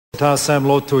Peseta Sam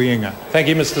Lotu-Ilga. Thank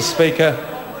you, Mr. Speaker.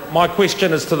 My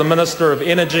question is to the Minister of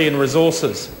Energy and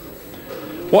Resources.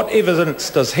 What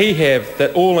evidence does he have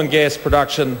that oil and gas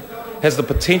production has the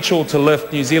potential to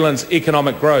lift New Zealand's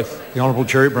economic growth? The Honourable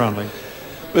Jerry Brownlee.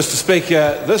 Mr.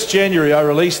 Speaker, this January I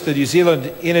released the New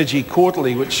Zealand Energy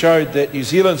Quarterly, which showed that New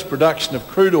Zealand's production of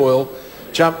crude oil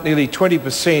jumped nearly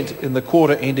 20% in the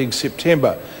quarter ending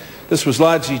September. This was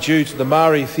largely due to the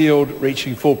Maari field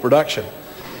reaching full production.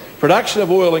 Production of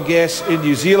oil and gas in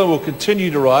New Zealand will continue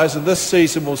to rise, and this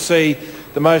season will see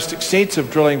the most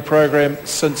extensive drilling program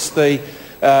since the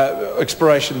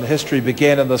exploration history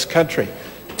began in this country.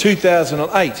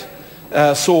 2008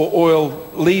 saw oil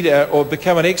leader or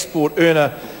become an export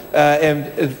earner and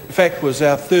in fact was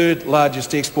our third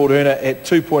largest export earner at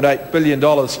 $2.8 billion.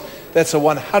 That's a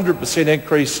 100%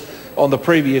 increase on the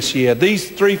previous year. These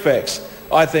three facts,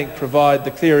 I think, provide the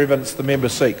clear evidence the member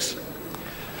seeks.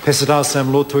 Peseta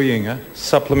Sam Lotu-Ilga.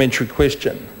 Supplementary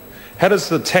question. How does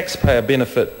the taxpayer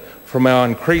benefit from our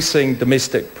increasing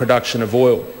domestic production of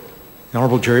oil? The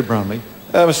Honourable Jerry Brownlee.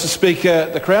 Mr.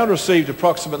 Speaker, the Crown received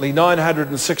approximately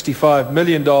 $965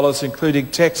 million,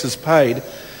 including taxes paid,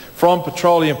 from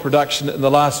petroleum production in the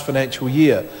last financial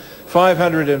year.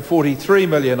 $543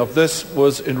 million of this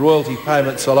was in royalty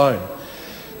payments alone.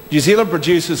 New Zealand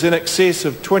produces in excess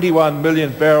of 21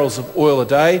 million barrels of oil a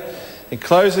day, and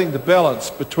closing the balance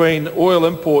between oil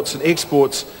imports and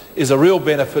exports is a real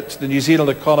benefit to the New Zealand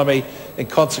economy and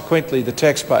consequently the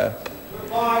taxpayer.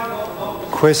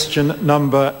 Question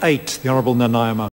number 8, the Honourable Nanaia.